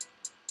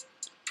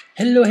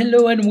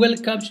Hello, and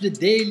welcome to the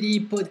daily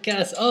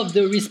podcast of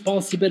the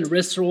Responsible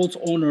Restaurant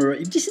Owner.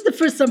 If this is the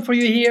first time for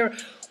you here,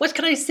 what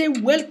can I say?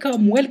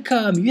 Welcome.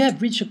 You have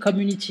reached a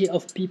community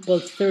of people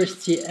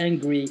thirsty,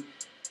 angry,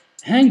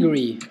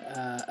 hungry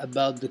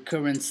about the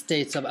current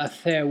states of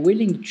affairs,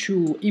 willing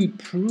to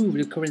improve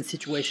the current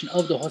situation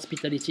of the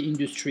hospitality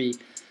industry.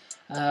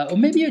 Or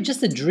maybe you're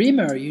just a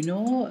dreamer,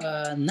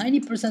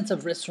 90%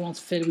 of restaurants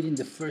fail within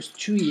the first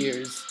 2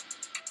 years,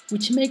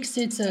 which makes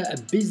it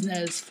a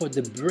business for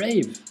the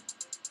brave,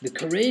 the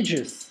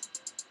courageous,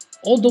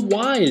 all the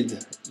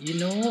wild.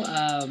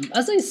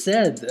 As I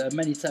said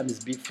many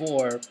times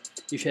before,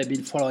 if you have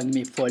been following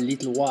me for a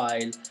little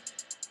while,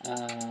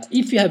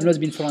 if you have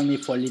not been following me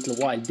for a little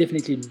while,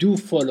 definitely do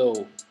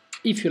follow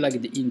if you like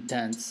the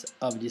intent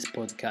of this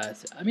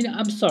podcast. I mean,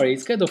 I'm sorry,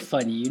 it's kind of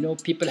funny.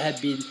 People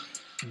have been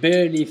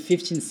barely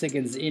 15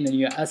 seconds in and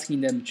you're asking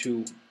them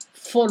to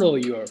follow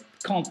your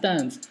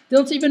content. They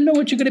don't even know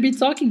what you're going to be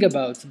talking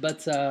about.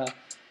 But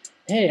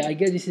hey, I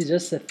guess this is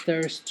just a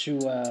thirst to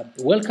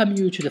welcome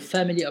you to the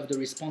family of the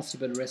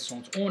responsible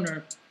restaurant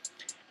owner.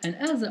 And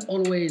as I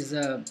always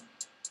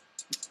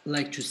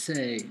like to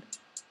say,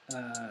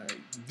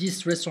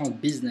 this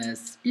restaurant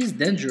business is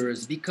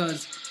dangerous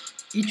because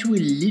it will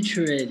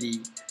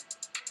literally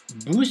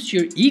boost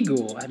your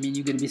ego. I mean,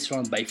 you're going to be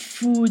surrounded by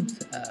food,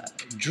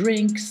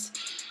 drinks,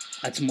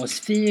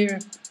 atmosphere.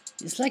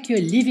 It's like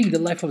you're living the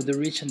life of the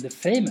rich and the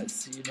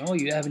famous.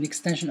 You have an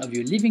extension of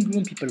your living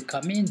room. People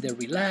come in, they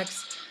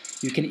relax.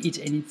 You can eat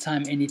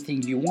anytime,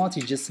 anything you want.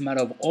 It's just a matter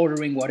of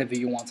ordering whatever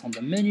you want on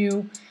the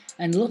menu.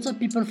 And lots of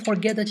people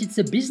forget that it's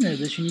a business,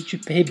 that you need to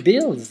pay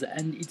bills.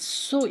 And it's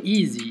so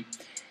easy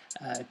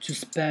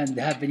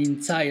have an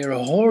entire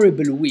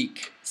horrible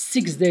week,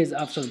 6 days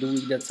after the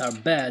week that are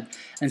bad,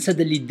 and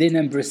suddenly day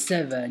number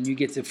 7, you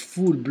get a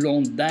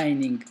full-blown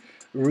dining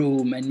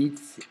room, and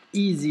it's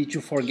easy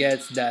to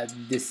forget that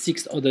the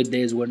 6 other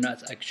days were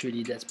not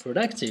actually that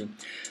productive.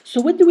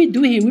 So what do we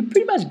do here? We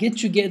pretty much get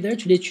together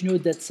to let you know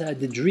that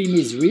the dream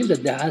is real,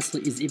 that the hustle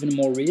is even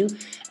more real,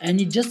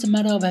 and it's just a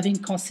matter of having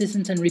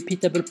consistent and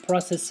repeatable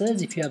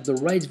processes. If you have the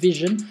right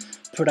vision,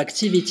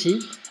 productivity,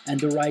 and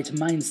the right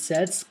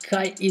mindset,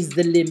 sky is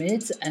the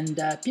limit. And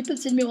people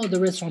tell me, oh, the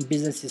restaurant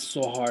business is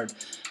so hard.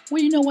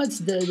 Well, you know what?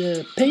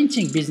 The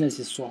painting business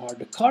is so hard.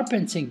 The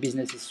carpenting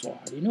business is so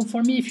hard.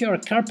 For me, if you're a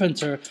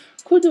carpenter,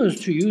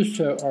 kudos to you,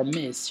 sir or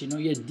miss.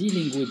 You're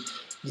dealing with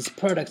these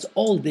products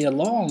all day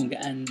long,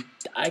 and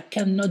I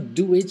cannot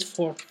do it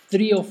for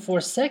 3 or 4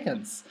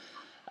 seconds.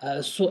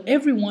 So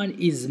everyone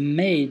is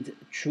made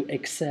to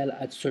excel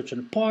at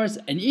certain parts,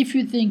 and if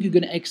you think you're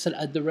gonna excel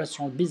at the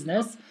restaurant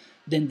business,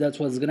 then that's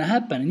what's gonna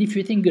happen. And if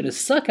you think you're gonna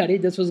suck at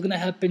it, that's what's gonna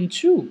happen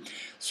too.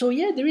 So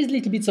yeah, there is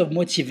little bits of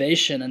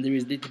motivation and there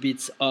is little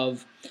bits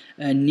of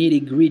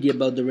nitty gritty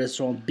about the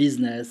restaurant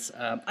business.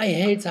 I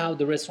hate how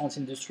the restaurant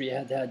industry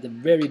had a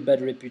very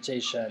bad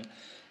reputation.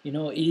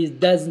 It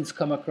doesn't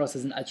come across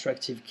as an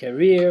attractive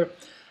career.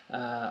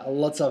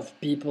 Lots of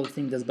people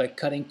think that by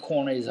cutting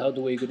corners, how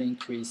the way you're gonna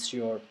increase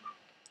your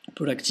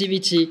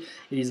productivity.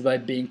 It is by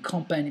paying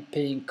companies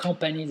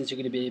that you're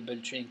going to be able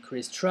to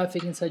increase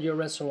traffic inside your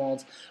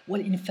restaurants.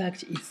 Well, in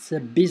fact, it's a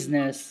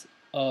business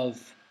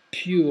of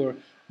pure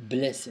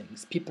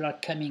blessings. People are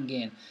coming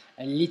in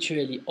and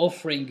literally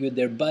offering you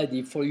their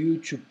body for you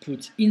to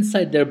put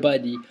inside their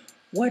body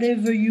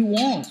whatever you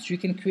want. You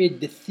can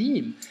create the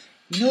theme.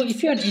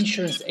 If you're an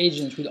insurance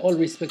agent, with all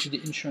respect to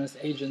the insurance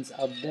agents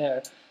out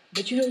there,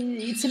 but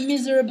it's a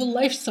miserable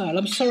lifestyle.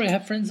 I'm sorry, I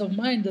have friends of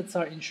mine that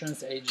are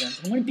insurance agents.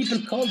 And when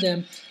people call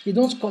them, they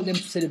don't call them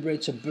to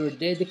celebrate a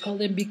birthday. They call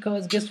them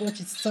because, guess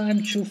what, it's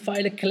time to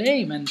file a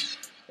claim. And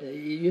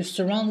you're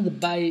surrounded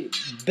by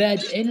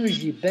bad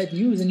energy, bad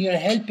news, and you're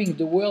helping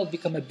the world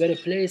become a better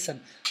place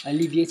and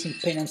alleviating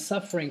pain and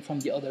suffering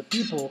from the other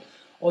people.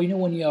 Or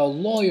when you're a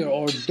lawyer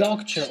or a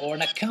doctor or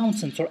an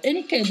accountant or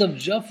any kind of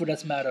job for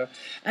that matter.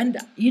 And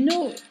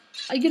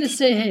I gotta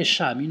say, hey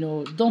Sham,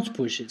 don't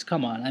push it.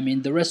 Come on. I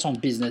mean, the restaurant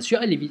business,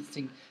 you're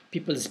alleviating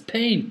people's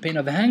pain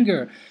of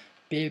hunger,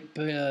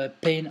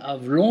 pain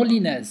of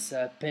loneliness,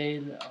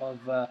 pain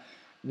of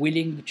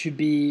willing to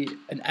be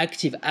an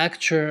active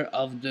actor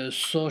of the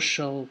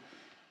social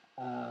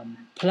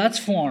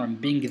platform,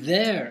 being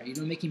there,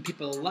 making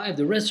people alive.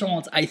 The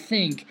restaurant, I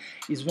think,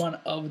 is one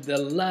of the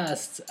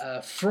last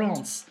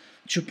fronts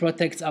to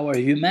protect our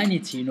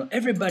humanity.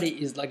 Everybody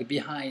is like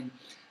behind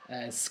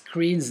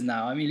screens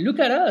now. I mean, look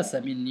at us. I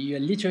mean, you're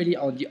literally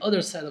on the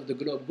other side of the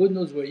globe. God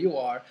knows where you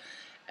are.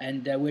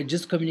 And we're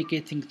just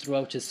communicating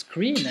throughout a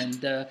screen.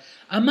 And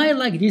am I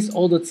like this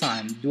all the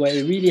time? Do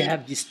I really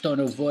have this tone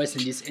of voice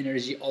and this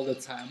energy all the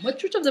time? But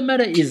truth of the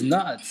matter is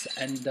not.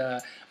 And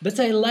but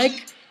I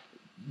like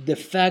the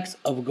fact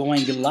of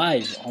going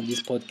live on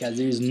this podcast.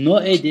 There is no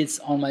edits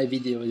on my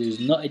video. There is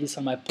no edits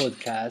on my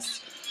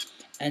podcast.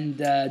 And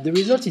the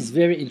result is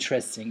very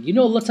interesting.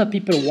 Lots of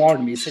people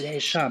warned me, said, hey,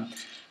 Sham,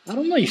 I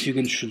don't know if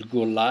you should go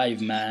live,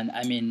 man.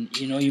 I mean,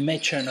 you may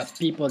turn off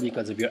people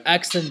because of your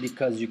accent,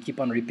 because you keep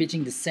on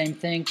repeating the same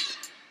thing.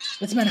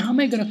 But man, how am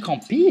I going to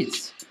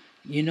compete?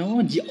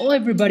 All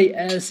everybody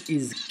else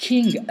is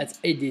king at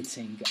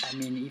editing. I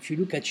mean, if you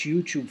look at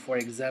YouTube, for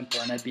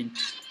example, and I've been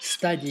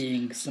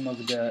studying some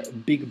of the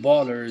big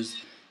ballers,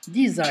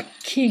 these are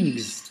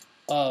kings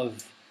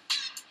of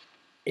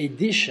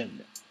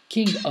edition,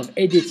 king of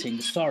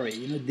editing. Sorry,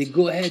 they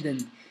go ahead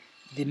and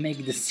they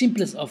make the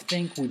simplest of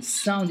things with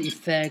sound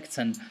effects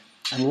and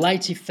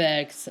light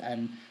effects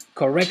and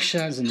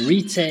corrections and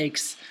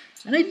retakes.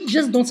 And I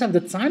just don't have the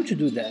time to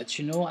do that.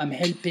 I'm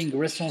helping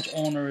restaurant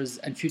owners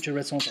and future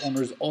restaurant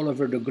owners all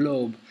over the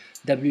globe.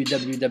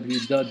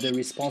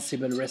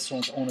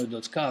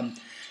 www.theresponsiblerestaurantowner.com.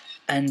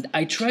 And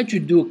I try to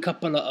do a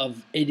couple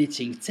of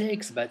editing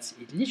takes, but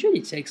it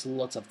literally takes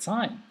lots of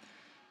time.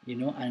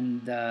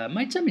 And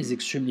my time is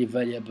extremely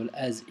valuable,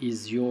 as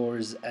is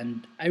yours.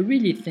 And I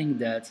really think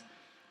that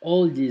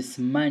all these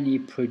money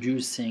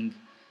producing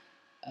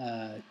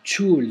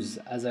tools,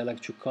 as I like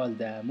to call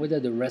them, whether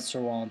the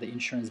restaurant, the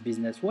insurance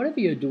business, whatever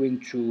you're doing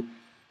to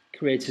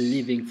create a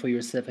living for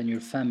yourself and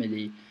your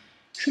family,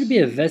 should be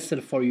a vessel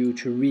for you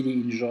to really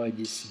enjoy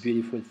this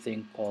beautiful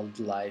thing called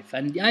life.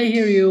 And I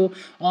hear you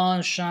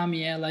on Sham,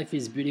 yeah, life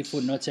is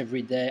beautiful, not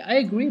every day. I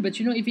agree, but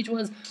if it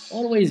was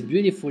always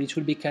beautiful, it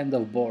would be kind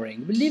of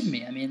boring. Believe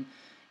me, I mean,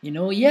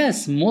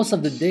 yes, most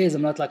of the days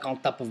I'm not like on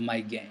top of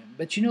my game,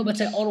 but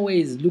I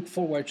always look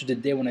forward to the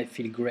day when I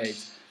feel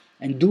great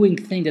and doing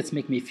things that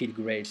make me feel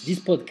great. This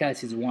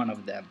podcast is one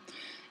of them.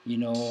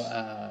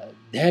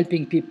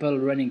 Helping people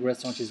running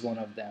restaurant is one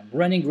of them.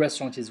 Running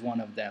restaurant is one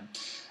of them.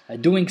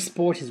 Doing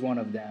sport is one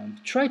of them.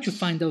 Try to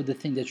find out the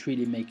thing that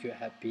really make you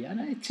happy. And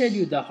I tell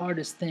you, the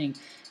hardest thing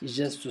is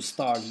just to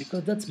start,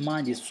 because that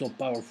mind is so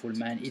powerful,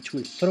 man. It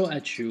will throw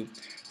at you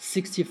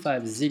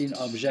 65 zillion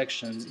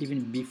objections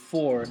even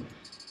before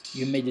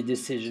you made the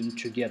decision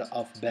to get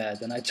off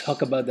bed. And I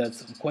talk about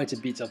that on quite a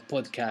bit of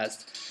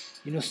podcast.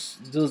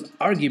 Those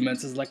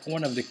arguments is like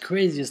one of the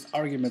craziest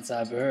arguments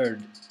I've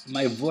heard.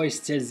 My voice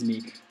tells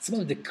me some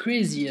of the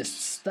craziest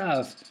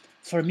stuff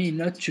for me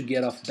not to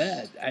get off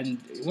bed. And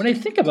when I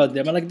think about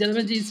them, I'm like,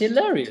 it's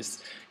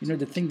hilarious.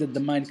 The thing that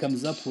the mind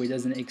comes up with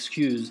as an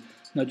excuse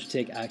not to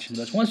take action.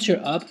 But once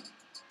you're up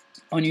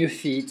on your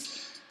feet,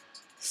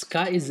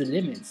 sky is the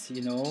limit.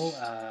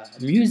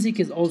 Music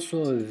is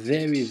also a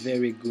very,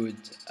 very good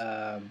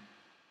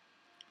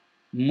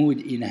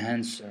mood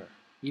enhancer.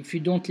 If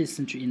you don't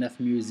listen to enough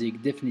music,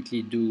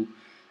 definitely do.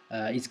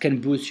 It can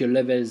boost your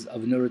levels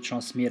of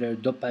neurotransmitter,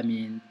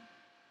 dopamine,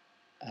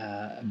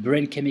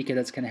 brain chemical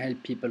that can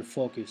help people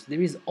focus.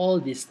 There is all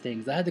these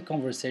things. I had a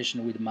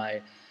conversation with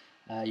my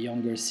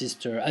younger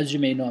sister. As you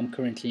may know, I'm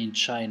currently in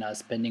China,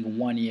 spending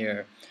 1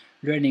 year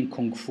learning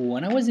kung fu,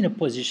 and I was in a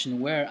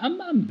position where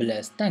I'm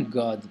blessed, thank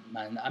God,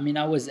 man. I mean,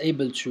 I was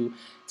able to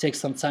take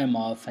some time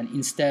off, and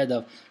instead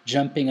of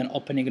jumping and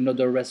opening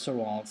another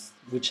restaurant,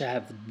 which I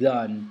have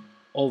done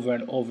over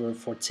and over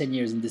for 10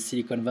 years in the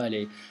Silicon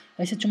Valley,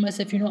 I said to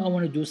myself, I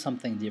want to do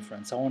something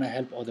different. So I want to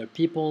help other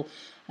people,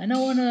 and I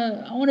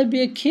want to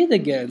be a kid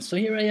again. So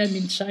here I am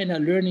in China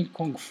learning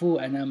kung fu,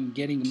 and I'm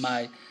getting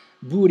my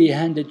booty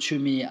handed to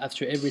me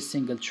after every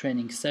single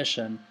training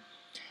session.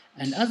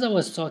 And as I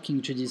was talking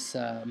to this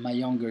my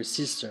younger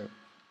sister,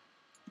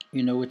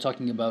 we're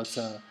talking about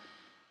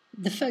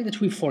the fact that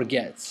we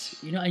forget,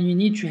 and you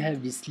need to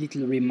have these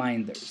little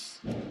reminders,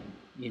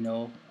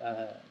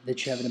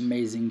 that you have an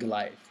amazing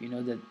life,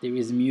 that there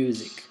is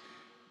music,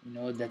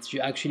 that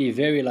you're actually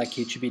very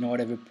lucky to be in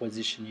whatever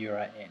position you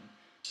are in.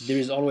 There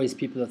is always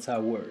people that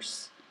are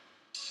worse,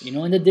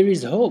 and that there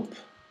is hope,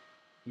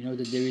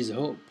 that there is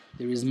hope.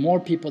 There is more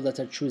people that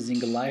are choosing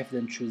life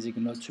than choosing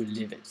not to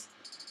live it.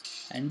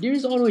 And there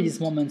is always these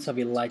moments of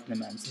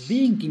enlightenment.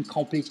 Being in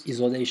complete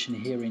isolation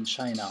here in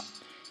China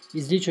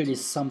is literally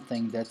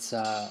something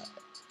that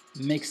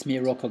makes me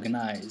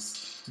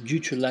recognize, due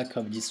to lack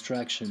of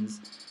distractions,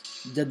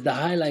 that the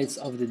highlights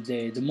of the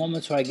day, the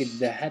moments where I get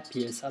the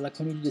happiest, are like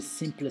only the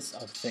simplest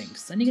of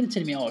things. And you're gonna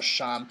tell me, "Oh,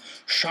 Sham,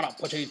 shut up!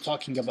 What are you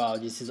talking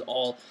about? This is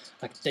all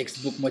like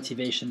textbook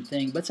motivation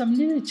thing." But I'm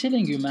literally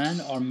telling you,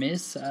 man or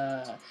miss,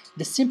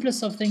 the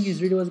simplest of things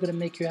is really what's gonna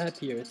make you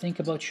happier. Think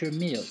about your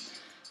meal.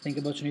 Think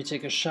about when you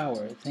take a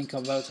shower. Think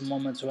about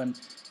moments when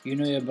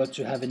you're about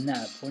to have a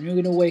nap, when you're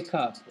gonna wake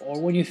up, or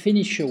when you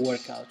finish your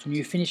workout, when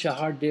you finish a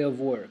hard day of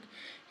work.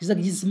 It's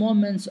like these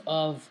moments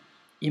of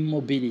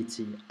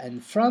immobility.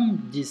 And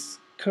from this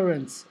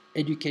current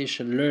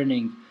education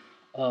learning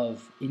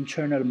of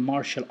internal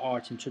martial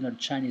arts, internal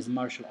Chinese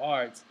martial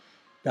arts,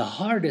 the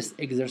hardest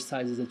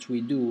exercises that we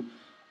do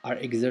are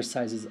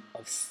exercises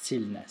of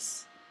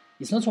stillness.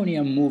 It's not only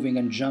I'm moving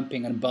and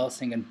jumping and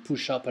bouncing and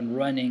push up and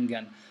running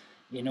and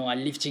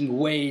and lifting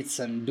weights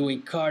and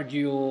doing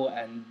cardio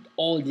and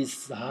all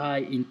this high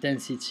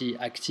intensity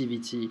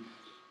activity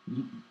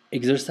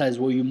exercise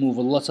where you move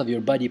a lot of your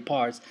body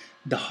parts.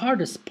 The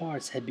hardest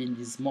parts have been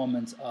these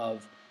moments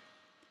of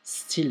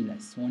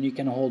stillness, when you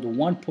can hold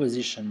one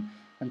position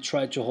and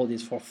try to hold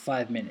it for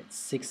 5 minutes,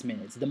 6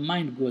 minutes. The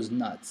mind goes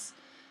nuts.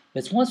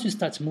 But once you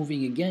start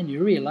moving again,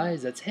 you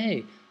realize that,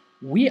 hey,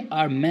 we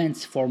are meant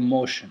for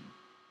motion.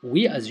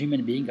 We as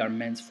human beings are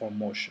meant for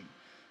motion.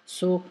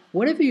 So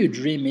whatever your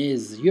dream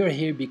is, you're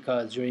here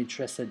because you're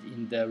interested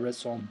in the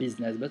restaurant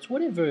business. But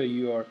whatever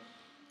your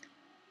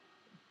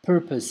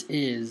purpose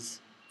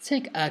is,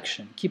 take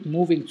action, keep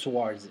moving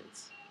towards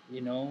it.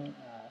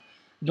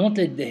 Don't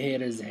let the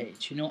haters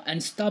hate,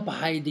 and stop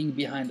hiding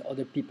behind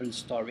other people's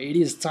story. It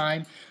is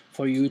time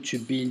for you to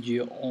build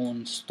your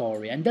own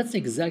story, and that's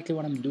exactly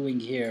what I'm doing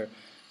here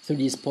through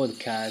this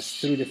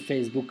podcast, through the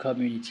Facebook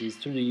communities,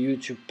 through the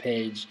YouTube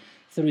page,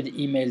 through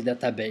the email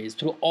database,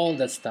 through all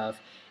that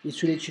stuff. Is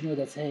to let you know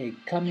that, hey,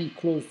 coming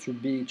close to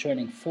be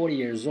turning 40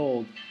 years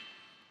old,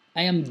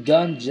 I am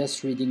done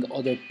just reading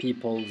other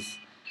people's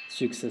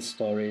success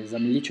stories.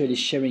 I'm literally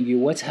sharing you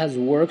what has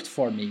worked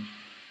for me.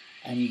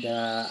 And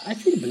I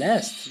feel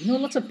blessed.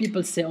 Lots of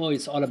people say, oh,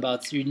 it's all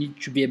about you need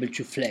to be able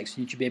to flex,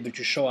 you need to be able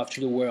to show off to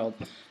the world,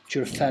 to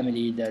your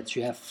family, that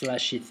you have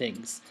flashy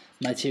things,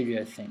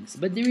 material things.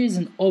 But there is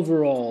an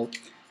overall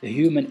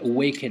human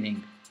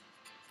awakening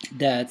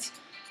that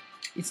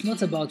it's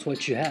not about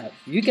what you have.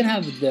 You can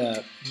have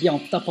the be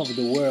on top of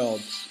the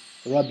world,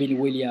 Robin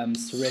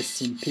Williams,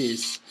 rest in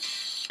peace,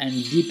 and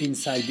deep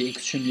inside be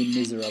extremely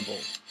miserable.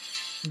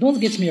 Don't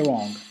get me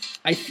wrong.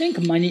 I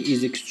think money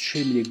is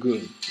extremely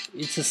good.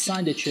 It's a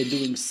sign that you're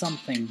doing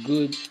something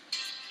good,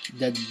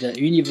 that the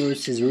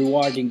universe is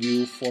rewarding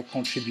you for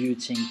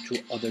contributing to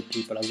other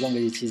people, as long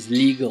as it is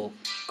legal,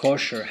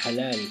 kosher,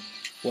 halal,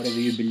 whatever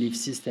your belief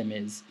system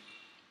is.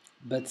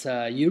 But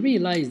you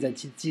realize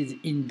that it is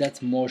in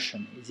that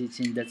motion, is it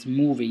in that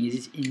moving,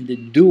 is it in the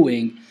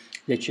doing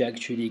that you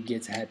actually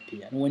get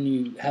happy. And when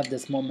you have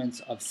this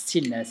moment of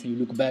stillness and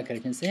you look back at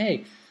it and say,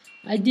 hey,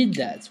 I did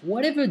that,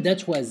 whatever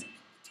that was.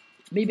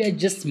 Maybe I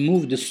just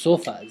moved the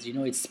sofas.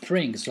 It's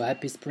spring, so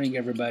happy spring,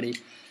 everybody.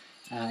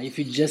 If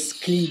you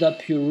just cleaned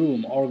up your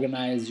room,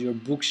 organize your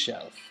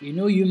bookshelf,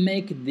 you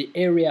make the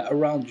area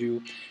around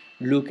you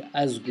look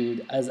as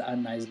good as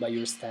nice by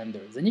your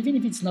standards. And even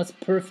if it's not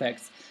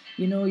perfect,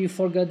 you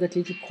forgot that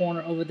little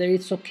corner over there,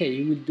 it's okay,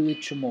 you will do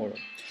it tomorrow.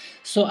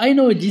 So I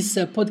know this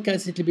podcast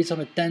is a little bit on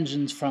a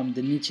tangent from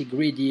the nitty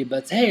gritty,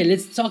 but hey,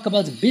 let's talk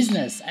about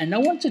business. And I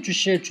wanted to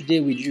share today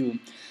with you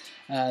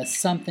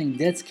something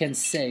that can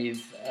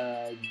save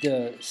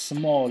the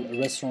small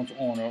restaurant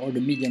owner or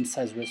the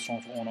medium-sized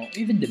restaurant owner,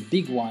 even the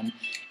big one,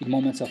 in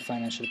moments of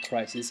financial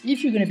crisis.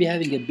 If you're going to be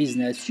having a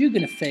business, you're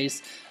going to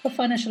face a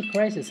financial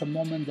crisis, a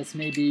moment that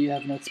maybe you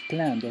have not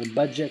planned or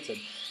budgeted.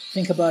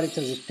 Think about it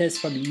as a test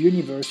from the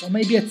universe, or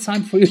maybe a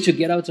time for you to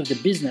get out of the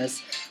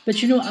business. But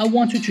I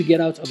want you to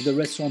get out of the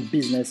restaurant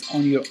business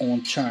on your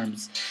own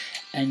terms.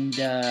 And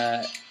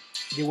there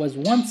was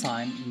one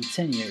time in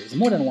 10 years,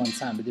 more than one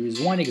time, but there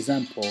is one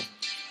example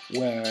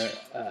where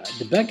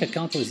the bank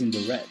account was in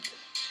the red.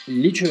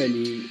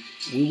 Literally,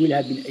 we will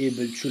have been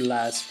able to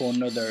last for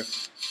another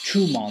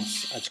 2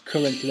 months at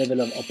current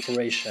level of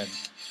operation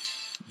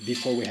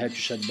before we had to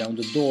shut down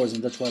the doors,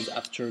 and that was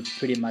after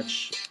pretty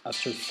much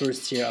after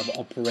first year of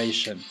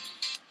operation.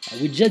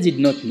 We just did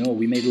not know.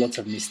 We made lots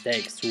of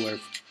mistakes. We were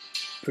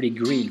pretty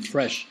green,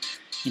 fresh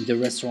in the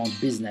restaurant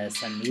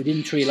business, and we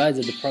didn't realize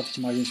that the profit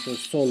margins were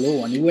so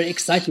low, and we were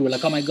excited. We were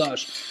like, oh my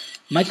gosh,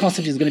 my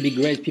concept is going to be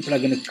great, people are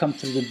going to come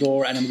through the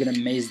door and I'm going to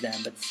amaze them.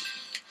 But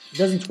it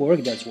doesn't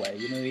work that way.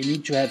 You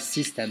need to have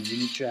systems, you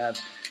need to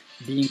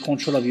be in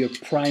control of your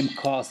prime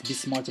cost, be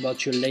smart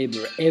about your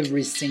labor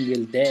every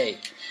single day,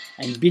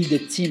 and build a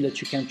team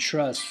that you can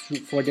trust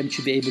for them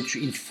to be able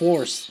to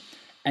enforce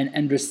and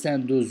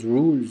understand those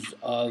rules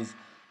of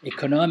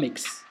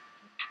economics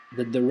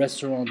that the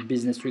restaurant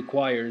business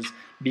requires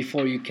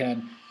before you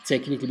can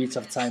take a little bit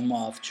of time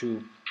off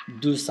to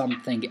do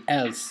something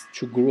else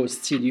to grow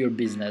still your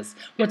business.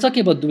 We're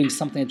talking about doing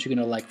something that you're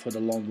going to like for the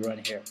long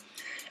run here.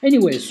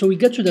 Anyway, so we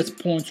got to that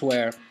point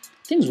where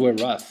things were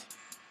rough.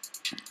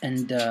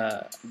 And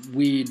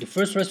the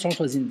first restaurant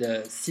was in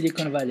the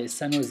Silicon Valley,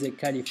 San Jose,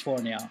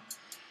 California.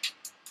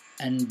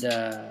 And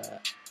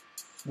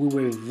we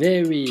were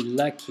very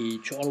lucky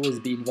to always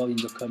be involved in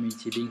the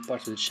community, being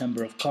part of the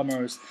Chamber of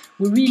Commerce.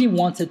 We really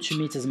wanted to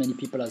meet as many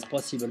people as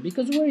possible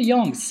because we were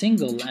young,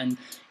 single, and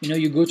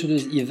you go to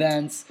those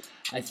events.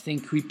 I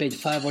think we paid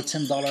 $5 or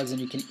 $10 and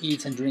you can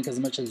eat and drink as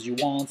much as you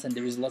want, and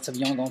there is lots of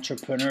young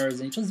entrepreneurs,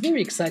 and it was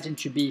very exciting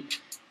to be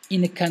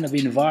in a kind of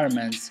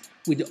environment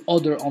with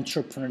other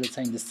entrepreneurs that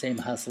are in the same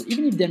hustle,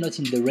 even if they're not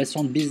in the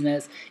restaurant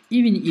business,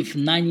 even if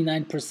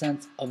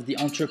 99% of the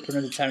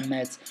entrepreneurs that I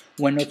met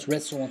were not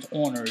restaurant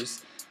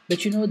owners.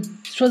 But it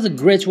was a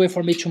great way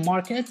for me to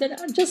market, and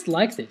I just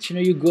liked it.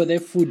 You go there,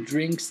 food,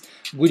 drinks,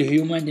 good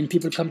humor, and then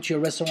people come to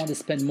your restaurant, they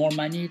spend more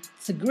money.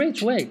 It's a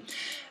great way.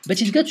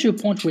 But it got to a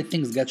point where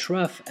things got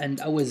rough,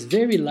 and I was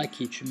very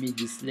lucky to meet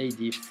this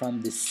lady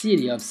from the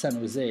city of San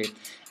Jose.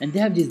 And they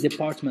have this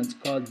department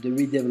called the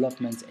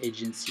Redevelopment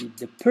Agency.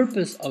 The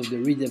purpose of the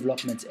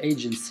Redevelopment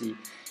Agency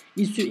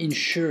is to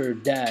ensure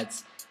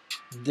that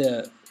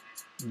the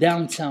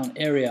downtown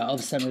area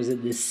of San Jose,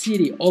 the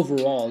city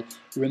overall,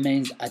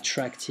 remains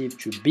attractive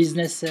to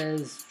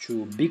businesses,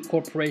 to big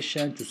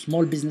corporations, to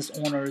small business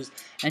owners.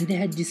 And they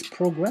had this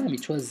program.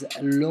 It was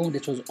a loan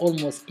that was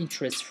almost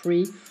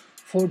interest-free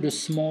for the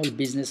small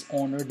business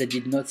owner that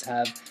did not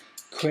have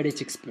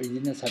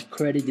did not have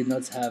credit, did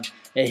not have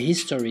a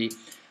history,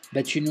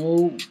 but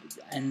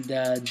and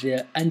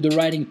the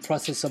underwriting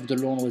process of the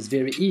loan was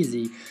very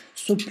easy.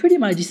 So pretty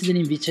much this is an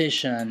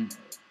invitation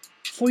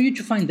for you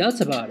to find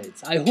out about it.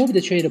 I hope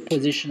that you're in a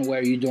position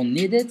where you don't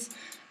need it,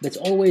 but it's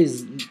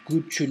always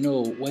good to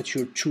know what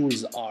your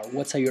tools are,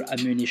 what are your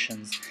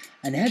ammunitions,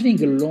 and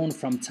having a loan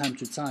from time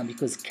to time,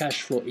 because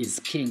cash flow is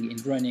king in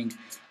running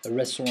a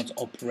restaurant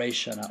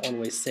operation. I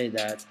always say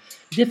that.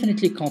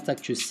 Definitely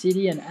contact your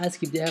city and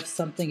ask if they have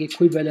something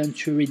equivalent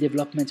to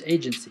redevelopment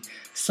agency,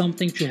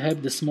 something to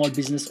help the small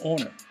business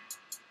owner.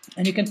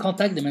 And you can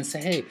contact them and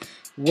say, hey,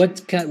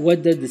 what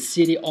does the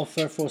city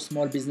offer for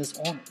small business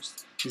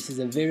owners? This is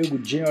a very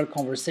good general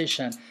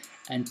conversation,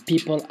 and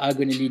people are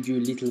going to lead you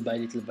little by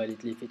little by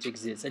little if it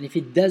exists. And if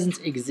it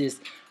doesn't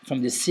exist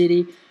from the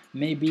city,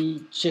 maybe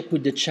check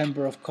with the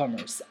Chamber of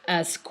Commerce.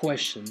 Ask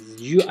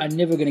questions. You are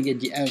never going to get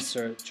the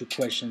answer to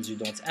questions you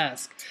don't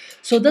ask.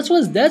 So that's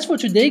for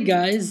today,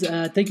 guys.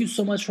 Thank you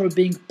so much for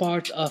being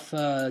part of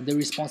the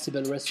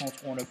Responsible Restaurant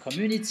Owner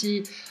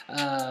community.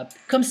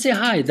 Come say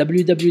hi,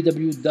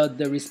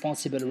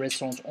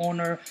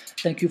 www.theresponsiblerestaurantowner.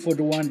 Thank you for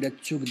the one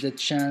that took the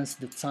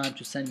time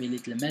to send me a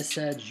little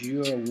message.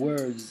 Your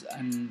words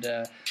and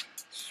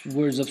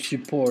words of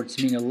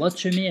support mean a lot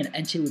to me. And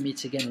until we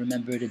meet again,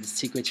 remember that the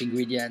secret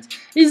ingredient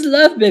is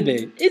love,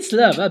 baby. It's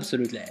love,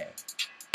 absolutely.